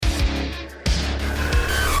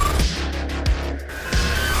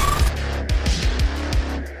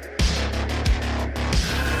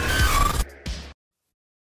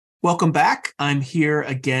Welcome back. I'm here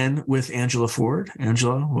again with Angela Ford.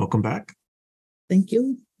 Angela, welcome back. Thank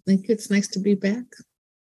you. Thank you. It's nice to be back.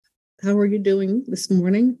 How are you doing this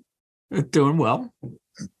morning? Doing well.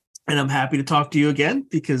 And I'm happy to talk to you again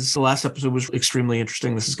because the last episode was extremely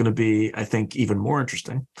interesting. This is going to be, I think, even more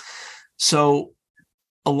interesting. So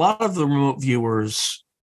a lot of the remote viewers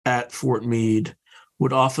at Fort Meade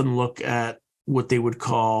would often look at what they would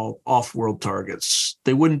call off-world targets.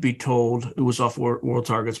 They wouldn't be told it was off-world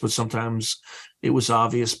targets, but sometimes it was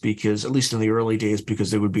obvious because, at least in the early days,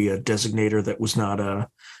 because there would be a designator that was not a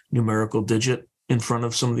numerical digit in front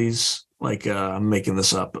of some of these, like I'm making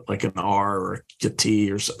this up, like an R or a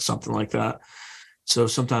T or something like that. So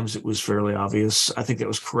sometimes it was fairly obvious. I think that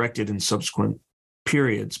was corrected in subsequent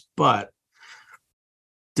periods. But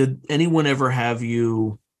did anyone ever have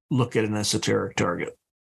you look at an esoteric target?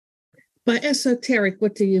 By esoteric,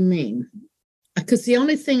 what do you mean? Because the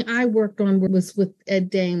only thing I worked on was with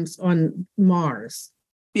Ed Dames on Mars.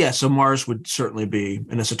 Yeah, so Mars would certainly be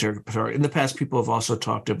an esoteric target. In the past, people have also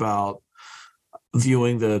talked about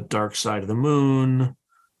viewing the dark side of the moon,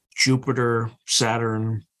 Jupiter,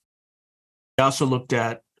 Saturn. They also looked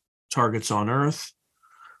at targets on Earth,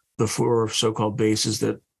 the 4 so-called bases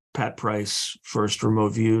that Pat Price first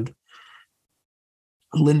remote viewed.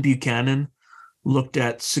 Lynn Buchanan looked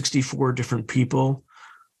at 64 different people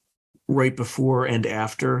right before and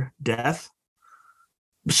after death.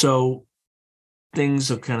 So things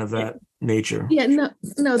of kind of that nature. Yeah,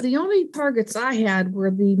 no, the only targets I had were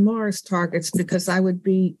the Mars targets because I would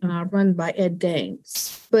be run by Ed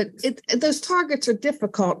Dames. But those targets are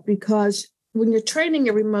difficult because when you're training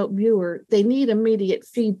a remote viewer, they need immediate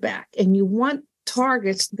feedback, and you want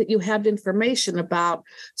targets that you have information about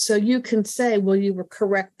so you can say, well, you were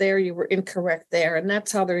correct there, you were incorrect there, and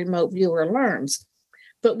that's how the remote viewer learns.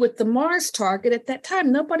 But with the Mars target, at that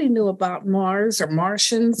time, nobody knew about Mars or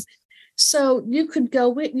Martians. So you could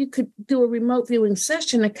do a remote viewing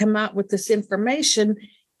session and come out with this information,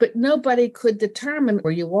 but nobody could determine,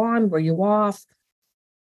 were you on, were you off?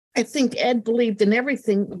 I think Ed believed in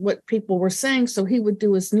everything, what people were saying, so he would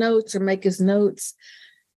do his notes or make his notes.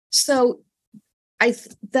 So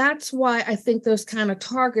that's why I think those kind of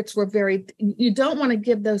targets were you don't want to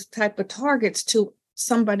give those type of targets to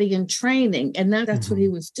somebody in training, and that's what he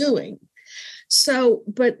was doing. So,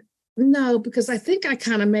 but no, because I think I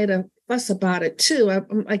kind of made a fuss about it too.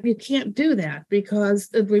 I'm like, you can't do that because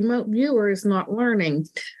the remote viewer is not learning.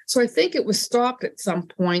 So I think it was stopped at some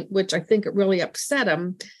point, which I think it really upset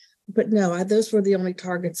him. But no, those were the only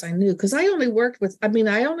targets I knew because I only worked with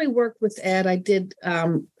Ed. I did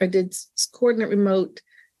coordinate remote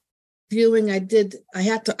viewing.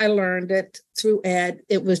 I learned it through Ed.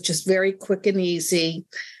 It was just very quick and easy.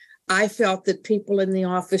 I felt that people in the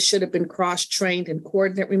office should have been cross-trained in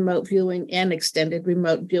coordinate remote viewing and extended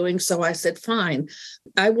remote viewing. So I said, fine,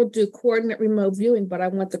 I will do coordinate remote viewing, but I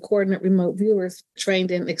want the coordinate remote viewers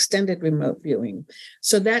trained in extended remote viewing.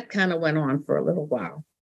 So that kind of went on for a little while.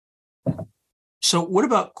 So what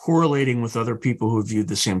about correlating with other people who viewed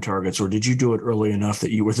the same targets, or did you do it early enough that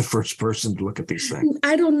you were the first person to look at these things?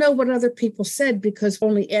 I don't know what other people said because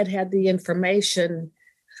only Ed had the information.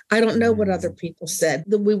 I don't know what other people said,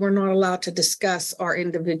 that we were not allowed to discuss our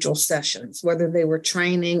individual sessions, whether they were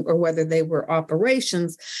training or whether they were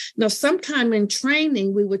operations. Now, sometime in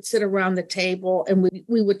training, we would sit around the table and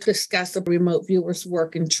we would discuss the remote viewers'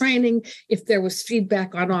 work in training. If there was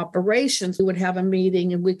feedback on operations, we would have a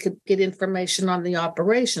meeting and we could get information on the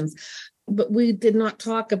operations. But we did not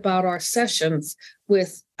talk about our sessions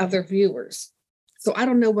with other viewers. So I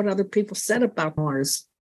don't know what other people said about Mars.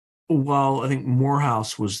 While I think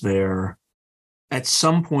Morehouse was there, at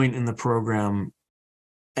some point in the program,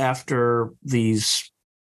 after these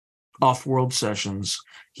off-world sessions,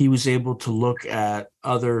 he was able to look at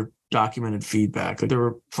other documented feedback. There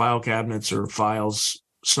were file cabinets or files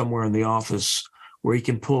somewhere in the office where he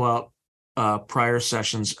can pull out prior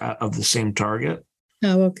sessions of the same target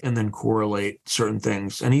and then correlate certain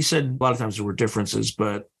things. And he said a lot of times there were differences,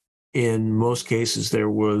 but in most cases, there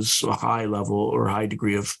was a high level or high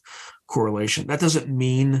degree of correlation. That doesn't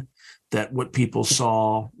mean that what people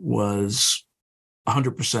saw was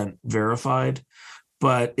 100% verified,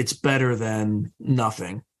 but it's better than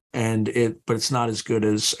nothing. But it's not as good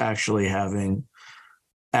as actually having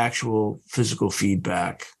actual physical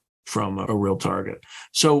feedback from a real target.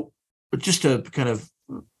 So just to kind of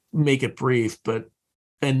make it brief,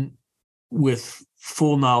 and with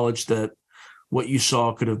full knowledge that what you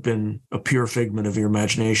saw could have been a pure figment of your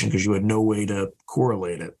imagination because you had no way to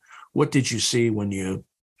correlate it. What did you see when you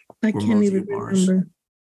I can't even remember.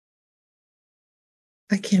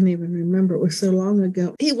 I can't even remember. It was so long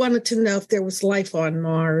ago. He wanted to know if there was life on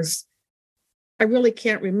Mars. I really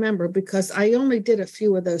can't remember because I only did a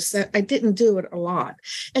few of those. I didn't do it a lot.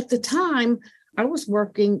 At the time, I was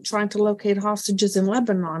working, trying to locate hostages in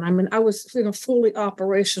Lebanon. I mean, I was in a fully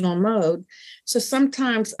operational mode. So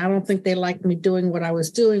sometimes I don't think they liked me doing what I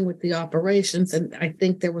was doing with the operations. And I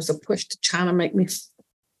think there was a push to try to make me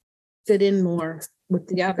fit in more with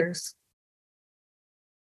the others.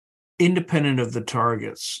 Independent of the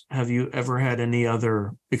targets, have you ever had any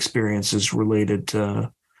other experiences related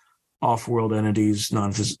to off-world entities,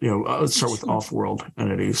 let's start with off-world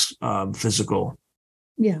entities, physical?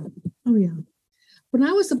 Yeah. Oh, yeah. When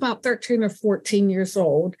I was about 13 or 14 years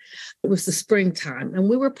old, it was the springtime, and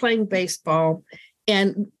we were playing baseball,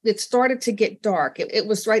 and it started to get dark. It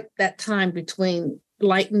was right that time between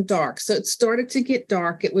light and dark. So it started to get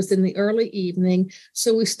dark. It was in the early evening.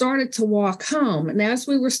 So we started to walk home. And as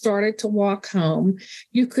we were started to walk home,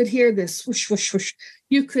 you could hear this swoosh, swoosh, swoosh.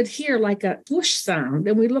 You could hear like a whoosh sound.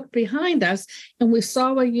 And we looked behind us and we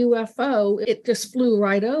saw a UFO. It just flew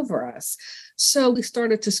right over us. So we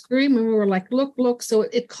started to scream and we were like, look, look. So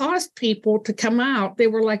it caused people to come out. They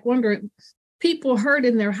were like wondering, people heard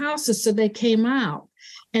in their houses. So they came out.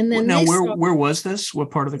 And then now, where was this? What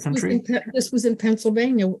part of the country? This was in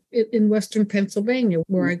Pennsylvania, in Western Pennsylvania,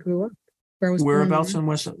 where I grew up. Whereabouts in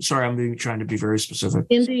Western? Sorry, I'm trying to be very specific.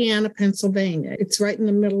 Indiana, Pennsylvania. It's right in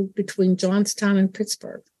the middle between Johnstown and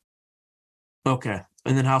Pittsburgh. Okay.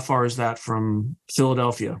 And then how far is that from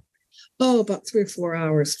Philadelphia? Oh, about 3 or 4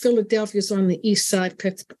 hours. Philadelphia's on the east side.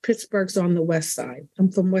 Pittsburgh's on the west side. I'm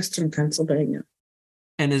from Western Pennsylvania.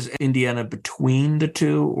 And is Indiana between the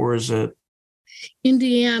two, or is it?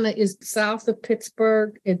 Indiana is south of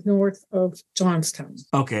Pittsburgh and north of Johnstown.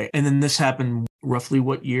 Okay. And then this happened roughly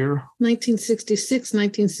what year? 1966,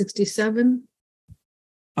 1967.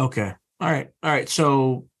 Okay. All right.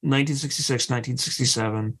 So 1966,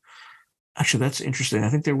 1967. Actually, that's interesting. I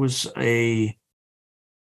think there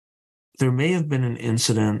may have been an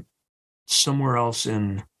incident somewhere else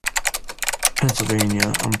in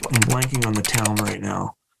Pennsylvania. I'm blanking on the town right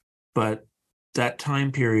now, but that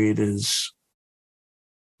time period is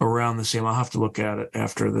around the same. I'll have to look at it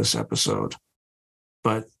after this episode.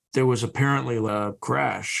 But there was apparently a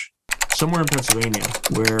crash somewhere in Pennsylvania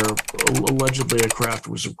where allegedly a craft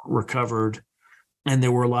was recovered, and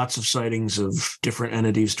there were lots of sightings of different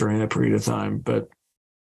entities during that period of time. But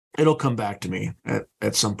it'll come back to me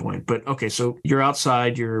at some point. But okay, so you're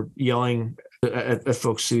outside, you're yelling at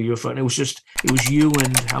folks to the UFO, and it was you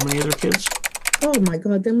and how many other kids? Oh my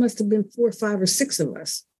God, there must have been 4, 5, or 6 of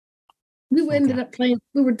us. We ended up playing,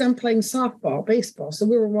 we were done playing softball, baseball, so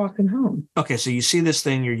we were walking home. Okay, so you see this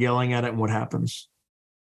thing, you're yelling at it, and what happens?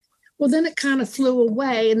 Well, then it kind of flew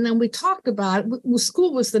away, and then we talked about it. Well,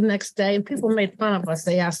 school was the next day, and people made fun of us.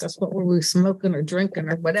 They asked us what were we smoking or drinking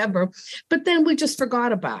or whatever, but then we just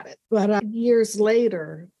forgot about it. But years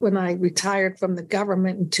later, when I retired from the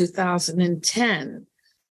government in 2010,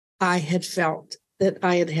 I had felt that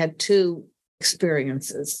I had had 2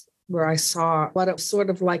 experiences where I saw what it was sort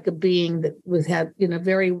of like a being that had,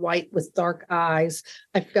 very white with dark eyes.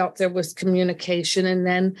 I felt there was communication. And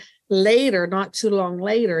then later, not too long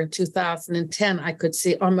later, in 2010, I could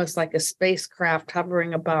see almost like a spacecraft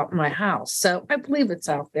hovering about my house. So I believe it's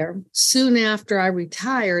out there. Soon after I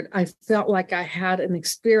retired, I felt like I had an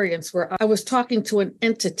experience where I was talking to an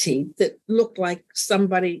entity that looked like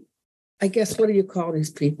somebody. I guess, what do you call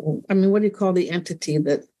these people? I mean, what do you call the entity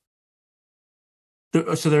that?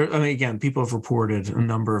 So there, again, people have reported a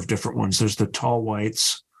number of different ones. There's the tall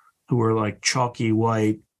whites who are like chalky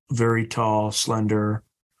white, very tall, slender,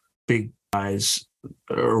 big eyes.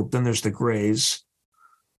 Or then there's the grays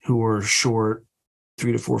who are short,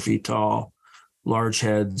 3 to 4 feet tall, large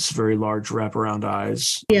heads, very large wraparound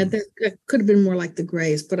eyes. Yeah, it could have been more like the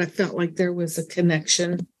grays, but I felt like there was a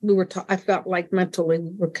connection. I felt like mentally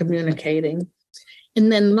we were communicating. And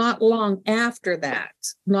then not long after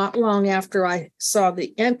I saw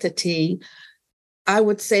the entity, I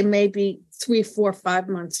would say maybe 3, 4, 5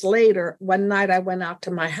 months later, one night I went out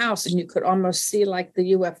to my house and you could almost see like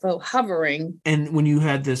the UFO hovering. And when you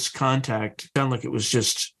had this contact, it sounded like it was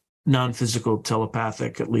just non-physical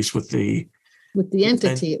telepathic, at least with the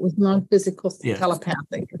entity. It was non-physical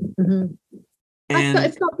telepathic. Mm-hmm. And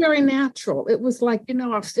it felt very natural. It was like,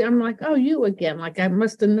 I'm like, oh, you again. Like I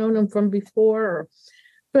must have known him from before.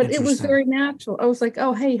 But it was very natural. I was like,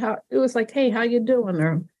 oh, hey, how you doing?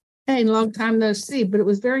 Or, hey, long time no see. But it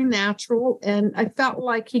was very natural. And I felt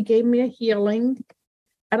like he gave me a healing.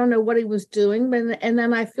 I don't know what he was doing. And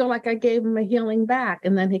then I feel like I gave him a healing back.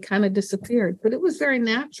 And then he kind of disappeared. But it was very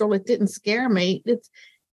natural. It didn't scare me.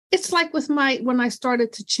 It's like with when I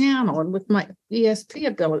started to channel and with my ESP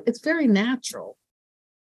ability, it's very natural.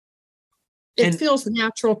 It feels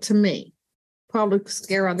natural to me. Probably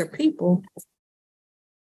scare other people.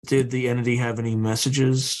 Did the entity have any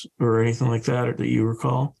messages or anything like that, or that you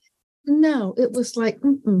recall? No, it was like,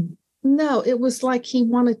 no, it was like he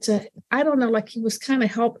wanted to, I don't know, like he was kind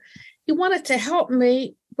of he wanted to help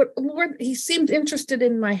me, but Lord, he seemed interested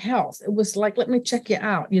in my health. It was like, let me check you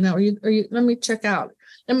out, are you, let me check out.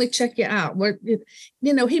 Let me check you out.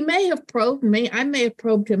 He may have probed me. I may have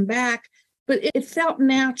probed him back, but it felt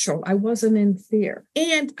natural. I wasn't in fear.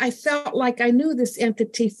 And I felt like I knew this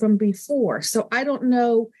entity from before. So I don't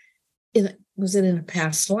know, was it in a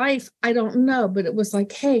past life? I don't know, but it was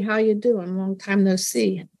like, hey, how you doing? Long time no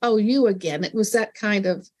see. Oh, you again. It was that kind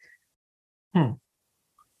of.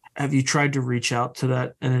 Have you tried to reach out to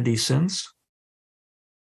that entity since?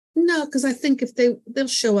 No, because I think if they'll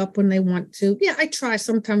show up when they want to. Yeah, I try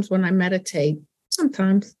sometimes when I meditate.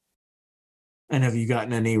 Sometimes. And have you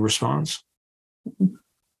gotten any response?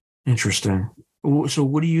 Interesting. So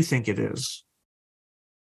what do you think it is?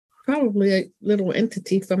 Probably a little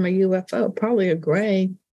entity from a UFO, probably a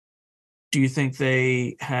gray. Do you think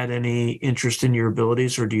they had any interest in your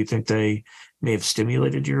abilities, or do you think they may have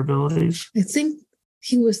stimulated your abilities? I think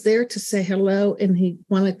he was there to say hello, and he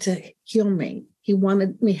wanted to heal me. He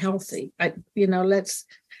wanted me healthy.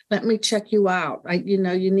 Let me check you out.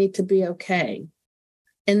 You need to be okay.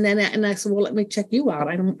 And I said, well, let me check you out.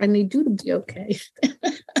 I need you to be okay.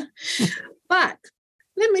 But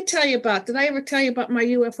let me tell you did I ever tell you about my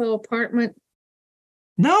UFO apartment?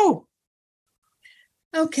 No.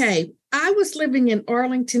 Okay. I was living in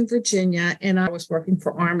Arlington, Virginia, and I was working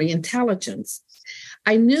for Army Intelligence.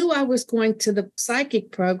 I knew I was going to the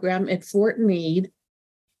psychic program at Fort Meade.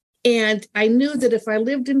 And I knew that if I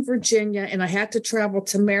lived in Virginia and I had to travel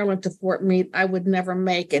to Maryland to Fort Meade, I would never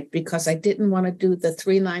make it because I didn't want to do the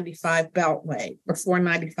 395 Beltway or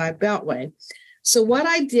 495 Beltway. So what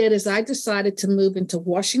I did is I decided to move into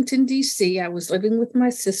Washington, D.C. I was living with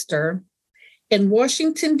my sister. In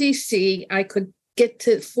Washington, D.C., I could get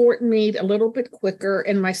to Fort Meade a little bit quicker.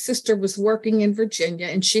 And my sister was working in Virginia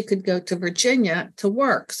and she could go to Virginia to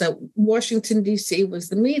work. So Washington, D.C. was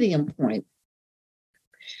the medium point.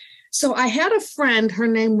 So I had a friend, her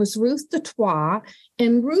name was Ruth Detroit,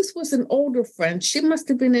 and Ruth was an older friend. She must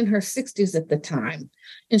have been in her 60s at the time,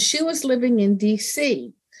 and she was living in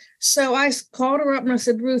D.C. So I called her up and I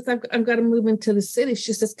said, Ruth, I've got to move into the city.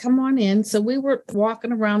 She says, come on in. So we were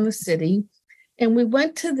walking around the city, and we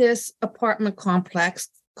went to this apartment complex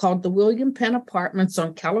called the William Penn Apartments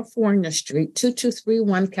on California Street,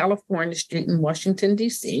 2231 California Street in Washington,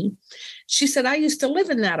 D.C. She said, I used to live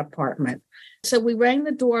in that apartment. So we rang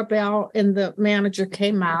the doorbell and the manager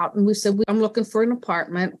came out and we said, I'm looking for an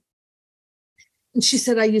apartment. And she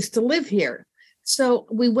said, I used to live here. So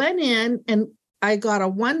we went in and I got a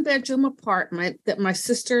 1-bedroom apartment that my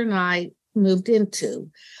sister and I moved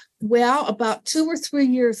into. Well, about 2 or 3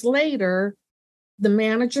 years later, the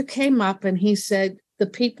manager came up and he said, the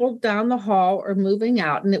people down the hall are moving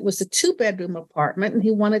out. And it was a 2-bedroom apartment. And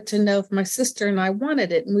he wanted to know if my sister and I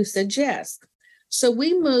wanted it. And we said, yes. So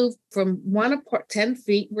we moved from 10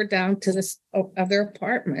 feet, we're down to this other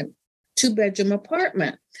apartment, 2-bedroom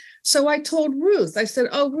apartment. So I told Ruth, I said,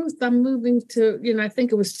 oh, Ruth, I'm moving to, I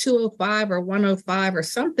think it was 205 or 105 or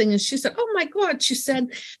something. And she said, oh my God, she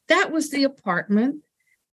said, that was the apartment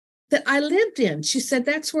that I lived in. She said,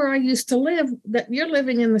 that's where I used to live, that you're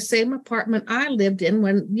living in the same apartment I lived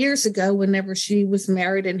in years ago, whenever she was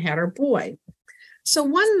married and had her boy. So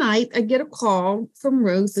one night I get a call from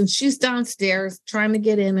Ruth and she's downstairs trying to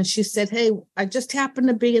get in. And she said, hey, I just happened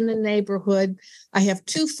to be in the neighborhood. I have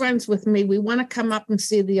 2 friends with me. We want to come up and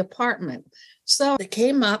see the apartment. So they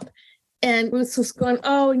came up and Ruth was going,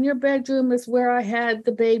 oh, and your bedroom is where I had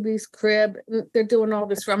the baby's crib. And they're doing all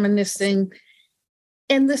this reminiscing.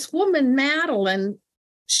 And this woman, Madeline,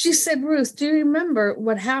 she said, Ruth, do you remember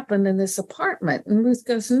what happened in this apartment? And Ruth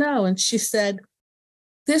goes, no. And she said,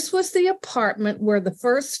 this was the apartment where the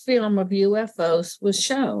first film of UFOs was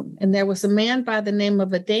shown. And there was a man by the name of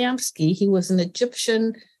Adamski. He was an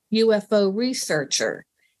Egyptian UFO researcher.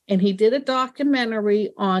 And he did a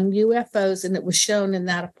documentary on UFOs, and it was shown in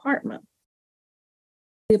that apartment.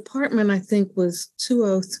 The apartment, I think, was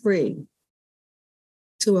 203.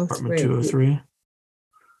 203. Apartment 203?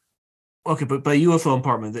 Okay, but by UFO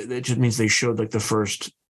apartment, that just means they showed like the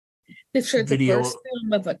first video. The first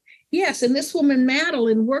film of it. Yes, and this woman,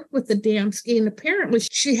 Madeline, worked with Adamski, and apparently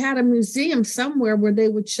she had a museum somewhere where they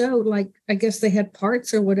would show, like, I guess they had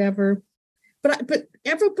parts or whatever But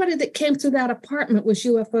everybody that came through that apartment was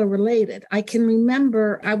UFO related. I can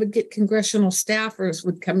remember I would get congressional staffers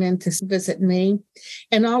would come in to visit me,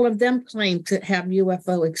 and all of them claimed to have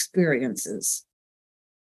UFO experiences.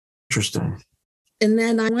 Interesting. And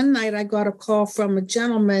then one night I got a call from a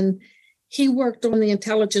gentleman. He worked on the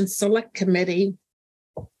Intelligence Select Committee,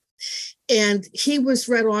 and he was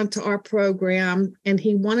read on to our program, and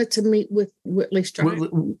he wanted to meet with Whitley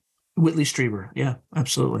Strieber. Whitley Strieber. Yeah,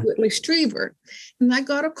 absolutely. Whitley Strieber. And I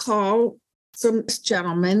got a call from this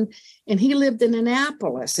gentleman, and he lived in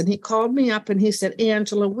Annapolis. And he called me up and he said,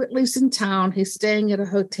 Angela, Whitley's in town. He's staying at a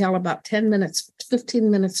hotel about 15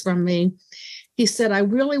 minutes from me. He said, I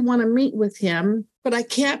really want to meet with him, but I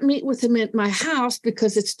can't meet with him at my house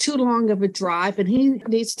because it's too long of a drive. And he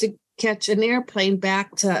needs to catch an airplane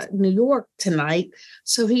back to New York tonight.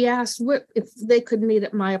 So he asked if they could meet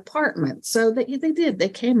at my apartment. So they did. They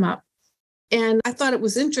came up. And I thought it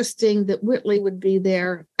was interesting that Whitley would be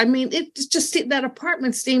there. I mean, it just that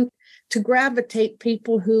apartment seemed to gravitate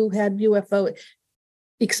people who had UFO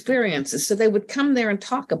experiences. So they would come there and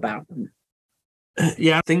talk about them.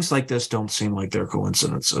 Yeah, things like this don't seem like they're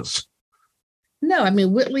coincidences. No, I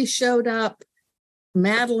mean, Whitley showed up.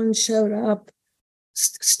 Madeline showed up.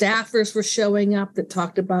 Staffers were showing up that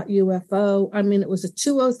talked about UFO. I mean, it was a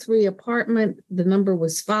 203 apartment. The number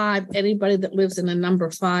was 5. Anybody that lives in a number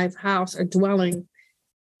 5 house or dwelling,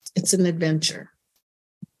 it's an adventure.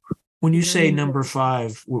 When you say number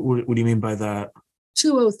 5, what do you mean by that?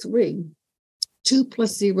 203. 2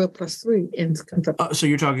 plus 0 plus 3. So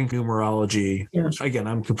you're talking numerology. Yeah. Again,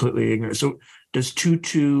 I'm completely ignorant. So does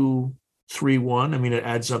 2231? I mean, it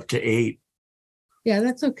adds up to 8. Yeah,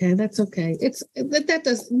 that's okay. That's okay. It's that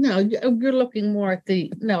does no. You're looking more at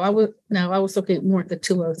the I was looking more at the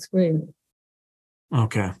 203.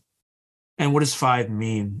 Okay. And what does 5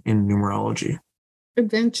 mean in numerology?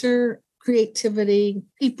 Adventure, creativity,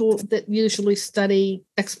 people that usually study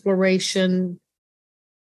exploration.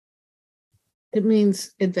 It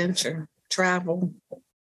means adventure, travel.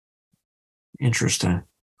 Interesting.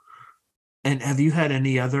 And have you had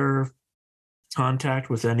any other contact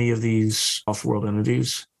with any of these off-world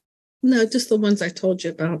entities? No, just the ones I told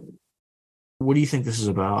you about. What do you think this is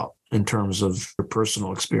about in terms of your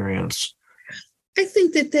personal experience? I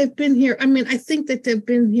think that they've been here. I mean, I think that they've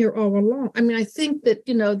been here all along. I mean, I think that,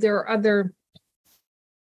 there are other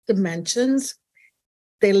dimensions.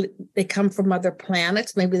 They come from other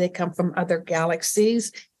planets. Maybe they come from other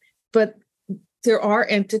galaxies. But there are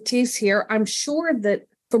entities here. I'm sure that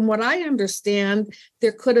from what I understand,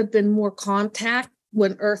 there could have been more contact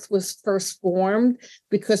when Earth was first formed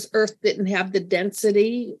because Earth didn't have the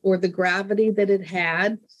density or the gravity that it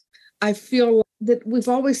had. I feel that we've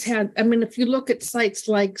always had, I mean, if you look at sites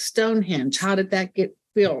like Stonehenge, how did that get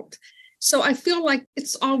built? So I feel like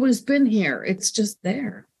it's always been here. It's just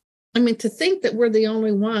there. I mean, to think that we're the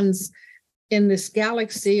only ones in this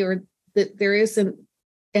galaxy or that there isn't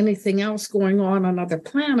anything else going on other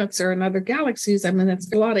planets or in other galaxies, I mean, that's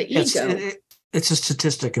a lot of ego. It's a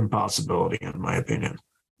statistic impossibility, in my opinion.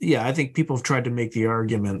 Yeah, I think people have tried to make the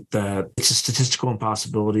argument that it's a statistical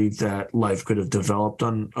impossibility that life could have developed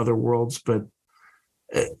on other worlds. But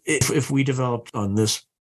if we developed on this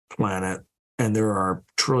planet and there are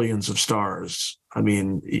trillions of stars, I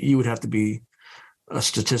mean, you would have to be a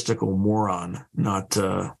statistical moron not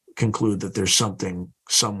to conclude that there's something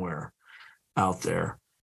somewhere out there.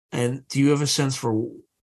 And do you have a sense for,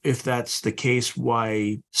 if that's the case,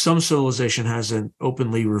 why some civilization hasn't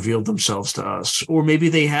openly revealed themselves to us? Or maybe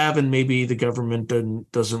they have and maybe the government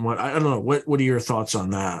doesn't want, I don't know. What are your thoughts on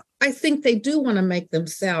that? I think they do want to make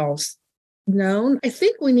themselves known. I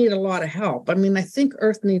think we need a lot of help. I mean, I think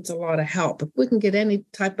Earth needs a lot of help. If we can get any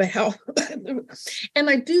type of help. And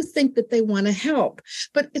I do think that they want to help,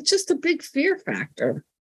 but it's just a big fear factor.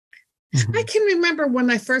 Mm-hmm. I can remember when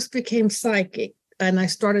I first became psychic and I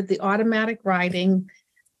started the automatic writing,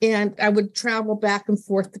 and I would travel back and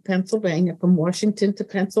forth to Pennsylvania, from Washington to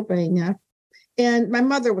Pennsylvania. And my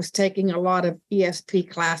mother was taking a lot of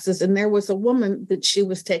ESP classes, and there was a woman that she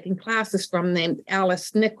was taking classes from named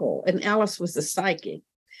Alice Nichol, and Alice was a psychic.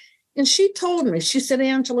 And she told me, she said,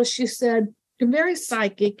 Angela, she said, you're very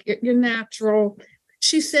psychic, you're natural.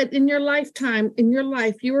 She said, in your life,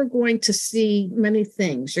 you are going to see many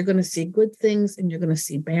things. You're going to see good things and you're going to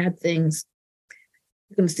see bad things.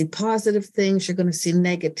 You're going to see positive things. You're going to see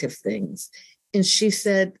negative things. And she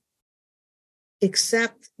said,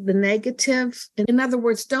 accept the negative. In other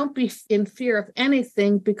words, don't be in fear of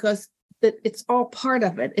anything because that it's all part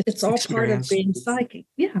of it. It's all part of being psychic.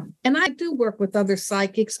 Yeah. And I do work with other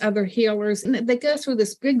psychics, other healers, and they go through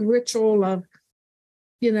this big ritual of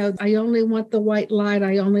I only want the white light.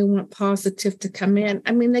 I only want positive to come in.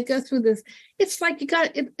 I mean, they go through this. It's like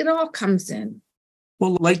it all comes in.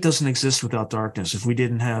 Well, light doesn't exist without darkness. If we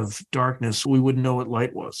didn't have darkness, we wouldn't know what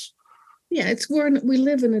light was. Yeah, we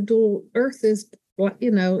live in a dual. Earth is,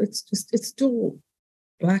 it's dual,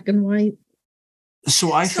 black and white.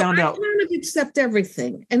 So I found out. I kind of accept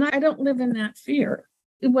everything, and I don't live in that fear.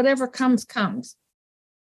 Whatever comes, comes.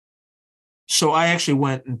 So I actually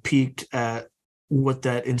went and peeked at what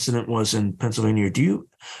that incident was in Pennsylvania.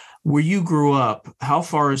 Where you grew up, how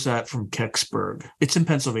far is that from Kecksburg? It's in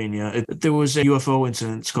Pennsylvania. There was a UFO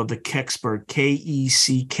incident. It's called the Kecksburg,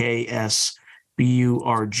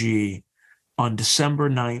 Kecksburg, on December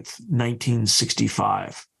 9th,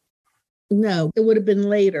 1965. No, it would have been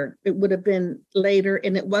later. It would have been later,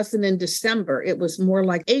 and it wasn't in December. It was more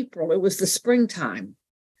like April. It was the springtime,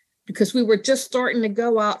 because we were just starting to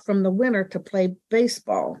go out from the winter to play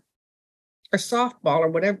baseball or softball or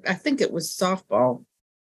whatever. I think it was softball.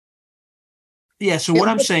 Yeah, so what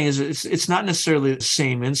I'm saying is it's not necessarily the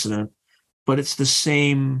same incident, but it's the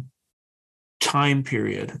same time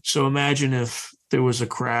period. So imagine if there was a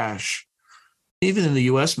crash, even in the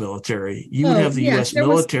U.S. military, you would have the U.S.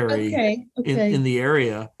 military in the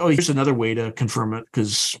area. Oh, here's another way to confirm it,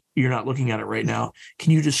 because you're not looking at it right now.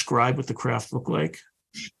 Can you describe what the craft looked like?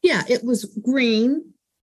 Yeah, it was green.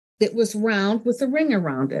 It was round with a ring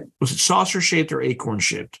around it. Was it saucer-shaped or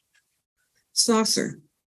acorn-shaped? Saucer.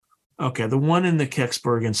 Okay, the one in the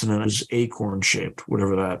Kecksburg incident is acorn-shaped,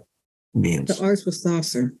 whatever that means. Ours was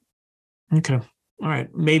saucer. Okay, all right.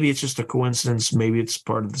 Maybe it's just a coincidence. Maybe it's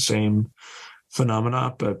part of the same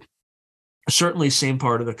phenomena, but certainly same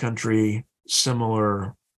part of the country,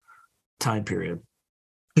 similar time period.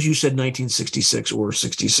 As you said, 1966 or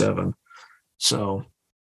 67. So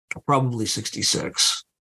probably 66,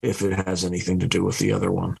 if it has anything to do with the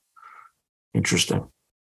other one. Interesting.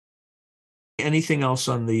 Anything else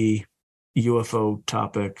on the UFO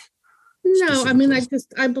topic? No, I mean,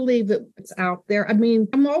 I believe it's out there. I mean,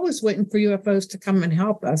 I'm always waiting for UFOs to come and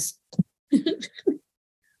help us.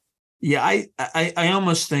 Yeah, I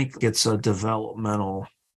almost think it's a developmental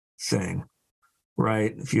thing,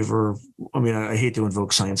 right? If you ever, I hate to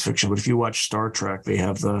invoke science fiction, but if you watch Star Trek, they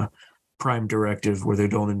have the prime directive where they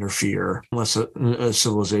don't interfere unless a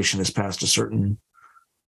civilization has passed a certain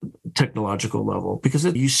technological level, because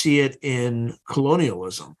you see it in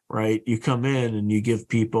colonialism, right? You come in and you give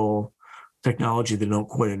people technology they don't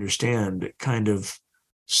quite understand. It kind of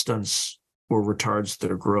stunts or retards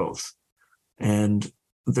their growth. And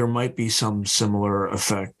there might be some similar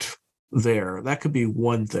effect there. That could be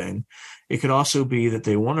one thing. It could also be that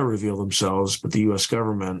they want to reveal themselves, but the U.S.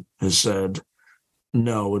 government has said,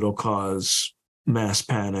 no, it'll cause mass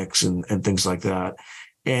panics and things like that.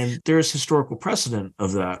 And there's historical precedent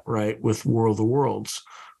of that, right? With War of the Worlds.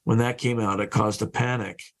 When that came out, it caused a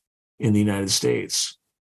panic in the United States.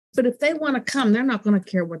 But if they want to come, they're not going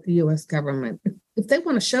to care what the U.S. government. If they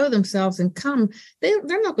want to show themselves and come,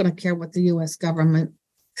 they're not going to care what the U.S. government.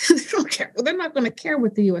 They don't care. They're not going to care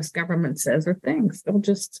what the U.S. government says or thinks. They'll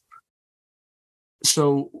just.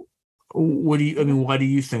 So, why do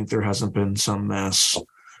you think there hasn't been some mass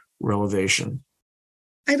revelation?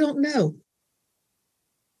 I don't know.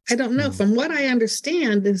 From what I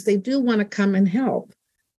understand is they do want to come and help.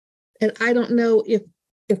 And I don't know if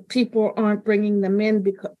people aren't bringing them in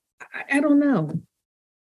because I don't know.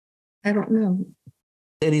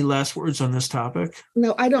 Any last words on this topic?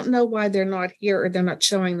 No, I don't know why they're not here or they're not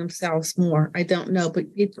showing themselves more. I don't know, but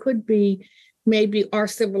it could be maybe our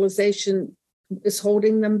civilization is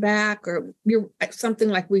holding them back, or something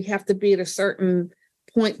like we have to be at a certain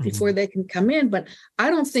point before they can come in. But I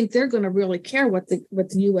don't think they're going to really care what the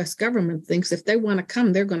U.S. government thinks. If they want to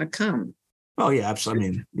come, they're going to come. Oh yeah,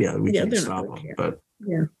 absolutely. We can't stop them. But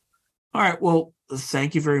yeah. All right. Well,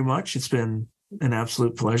 thank you very much. It's been an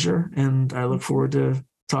absolute pleasure, and I look forward to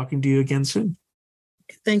talking to you again soon.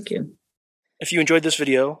 Thank you. If you enjoyed this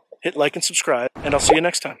video, hit like and subscribe, and I'll see you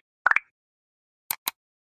next time.